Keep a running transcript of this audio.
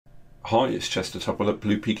Hi, it's Chester Tupwell at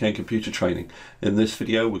Blue Pecan Computer Training. In this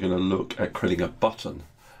video we're going to look at creating a button,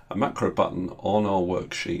 a macro button on our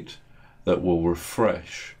worksheet that will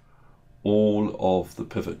refresh all of the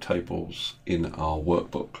pivot tables in our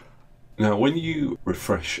workbook. Now when you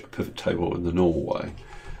refresh a pivot table in the normal way,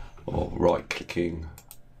 or right clicking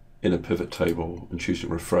in a pivot table and choosing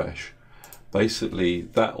refresh, basically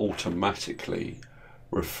that automatically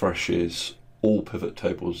refreshes all pivot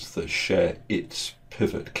tables that share its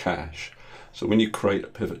pivot cache. So when you create a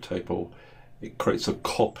pivot table, it creates a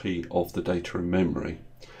copy of the data in memory.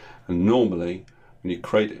 And normally when you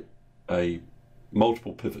create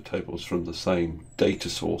multiple pivot tables from the same data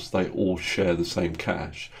source, they all share the same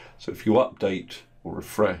cache. So if you update or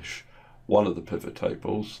refresh one of the pivot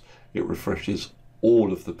tables, it refreshes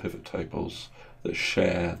all of the pivot tables that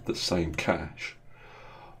share the same cache.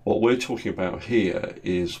 What we're talking about here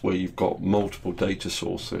is where you've got multiple data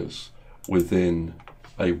sources within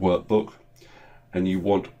a workbook and you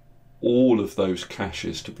want all of those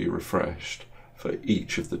caches to be refreshed for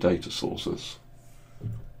each of the data sources.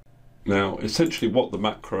 Now essentially what the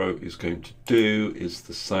macro is going to do is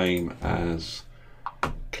the same as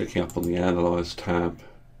clicking up on the Analyze tab,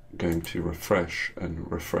 going to refresh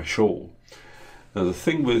and refresh all. Now the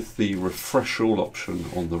thing with the refresh all option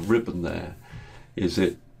on the ribbon there is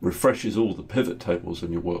it refreshes all the pivot tables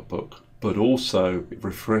in your workbook, but also it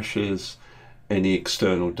refreshes any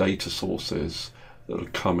external data sources that are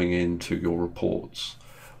coming into your reports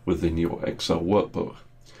within your Excel workbook.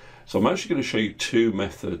 So I'm actually going to show you two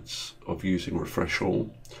methods of using refresh all.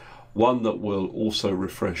 One that will also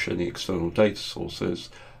refresh any external data sources,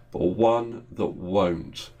 but one that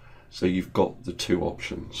won't. So you've got the two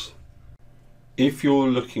options. If you're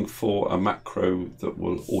looking for a macro that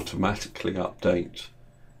will automatically update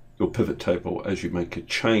your pivot table as you make a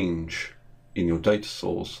change in your data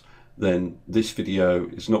source, then this video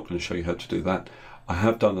is not going to show you how to do that. I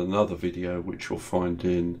have done another video which you'll find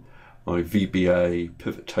in my VBA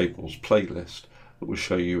pivot tables playlist that will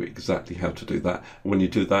show you exactly how to do that. And when you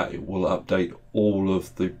do that, it will update all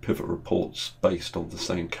of the pivot reports based on the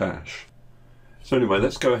same cache. So anyway,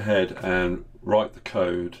 let's go ahead and write the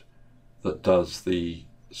code that does the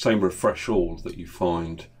same refresh all that you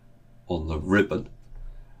find on the ribbon.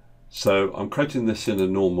 So I'm creating this in a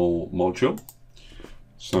normal module.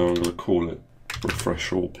 So I'm going to call it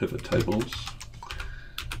refresh all pivot tables.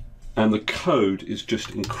 And the code is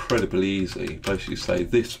just incredibly easy. Basically say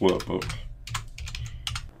this workbook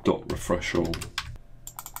dot refresh all.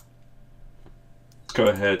 Let's go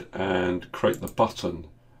ahead and create the button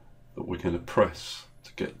that we're going to press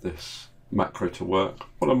to get this macro to work.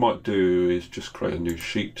 What I might do is just create a new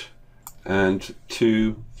sheet, and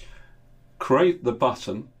to create the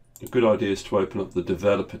button, a good idea is to open up the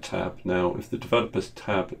developer tab. Now if the developers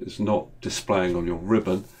tab is not displaying on your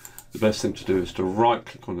ribbon, the best thing to do is to right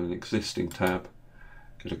click on an existing tab,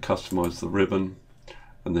 go to customize the ribbon,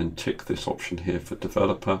 and then tick this option here for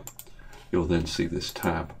developer. You'll then see this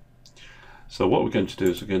tab. So what we're going to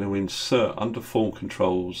do is we're going to insert under form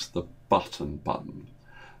controls the button.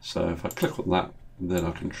 So if I click on that, then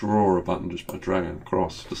I can draw a button just by dragging it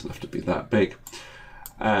across. It doesn't have to be that big.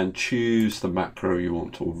 And choose the macro you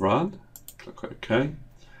want to run. Click OK.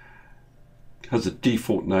 It has a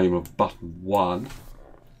default name of button 1.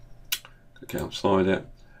 Click outside it.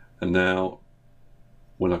 And now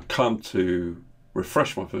when I come to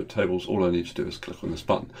refresh my pivot tables, all I need to do is click on this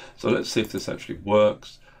button. So let's see if this actually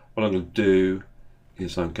works. What I'm going to do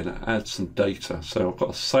is I'm going to add some data. So I've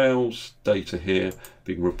got a sales data here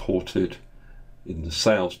being reported in the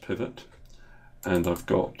sales pivot, and I've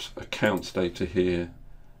got accounts data here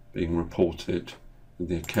being reported in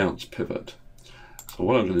the accounts pivot. So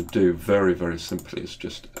what I'm going to do very, very simply is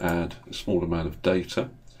just add a small amount of data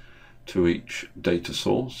to each data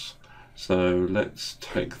source. So let's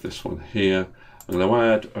take this one here. I'm going to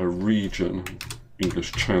add a region,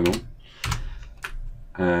 English channel,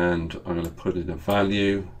 and I'm going to put in a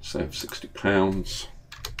value, say of £60.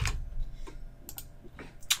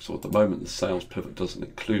 So at the moment the sales pivot doesn't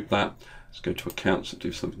include that. Let's go to accounts and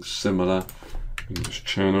do something similar. English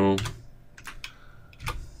channel,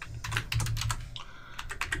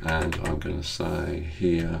 and I'm going to say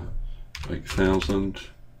here 8,000.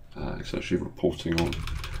 It's actually reporting on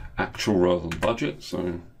actual rather than budget,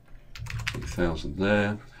 so 8,000 there.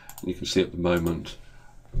 And you can see at the moment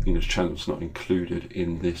English channel is not included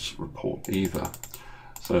in this report either.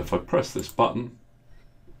 So if I press this button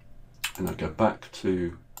and I go back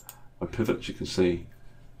to my pivots, you can see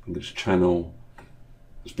English channel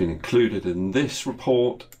has been included in this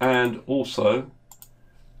report and also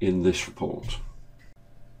in this report.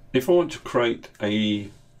 If I want to create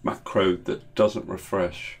a macro that doesn't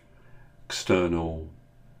refresh external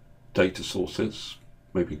data sources,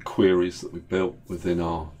 maybe queries that we built within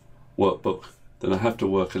our workbook, then I have to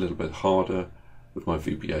work a little bit harder with my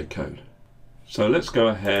VBA code. So let's go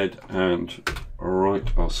ahead and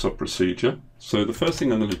write our subprocedure. So the first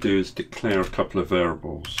thing I'm going to do is declare a couple of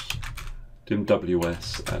variables. Dim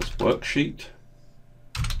ws as worksheet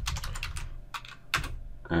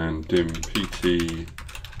and dim pt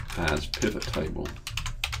as pivot table.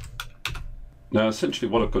 Now essentially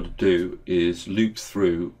what I've got to do is loop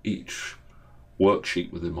through each worksheet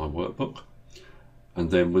within my workbook, and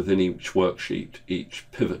then within each worksheet, each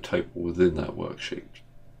pivot table within that worksheet,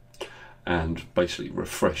 and basically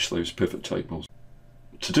refresh those pivot tables.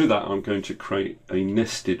 To do that, I'm going to create a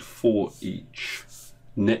nested for each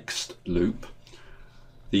next loop.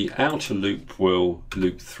 The outer loop will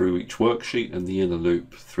loop through each worksheet and the inner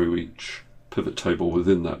loop through each pivot table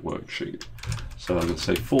within that worksheet. So I'm going to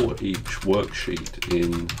say for each worksheet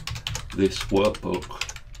in this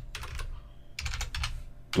workbook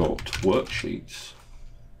dot worksheets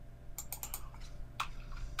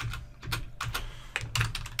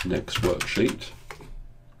next worksheet,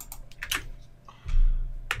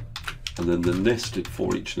 and then the nested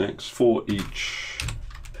for each next for each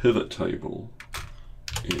pivot table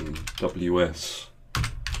in ws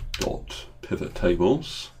dot pivot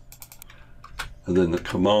tables, and then the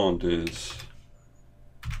command is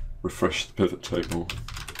refresh the pivot table.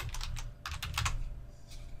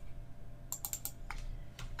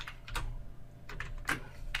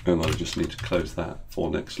 And I just need to close that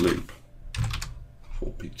for next loop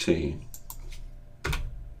for PT.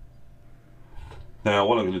 Now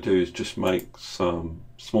what I'm going to do is just make some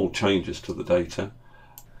small changes to the data.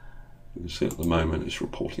 You can see at the moment it's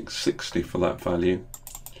reporting 60 for that value.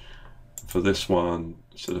 For this one,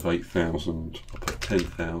 instead of 8,000, I put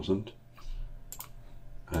 10,000.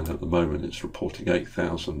 And at the moment it's reporting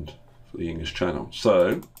 8,000 for the English channel.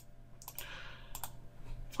 So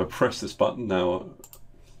if I press this button now,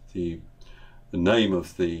 the name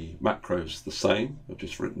of the macro is the same. I've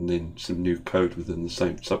just written in some new code within the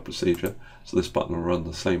same subprocedure. So this button will run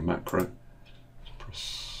the same macro.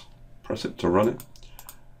 Press it to run it.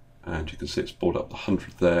 And you can see it's brought up the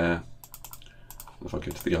 100 there. If I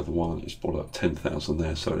go to the other one, it's brought up 10,000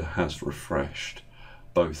 there. So it has refreshed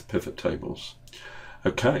both pivot tables.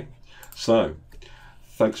 Okay, so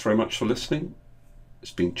thanks very much for listening.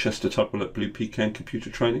 It's been Chester Tugwell at Blue Pecan Computer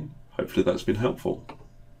Training. Hopefully that's been helpful.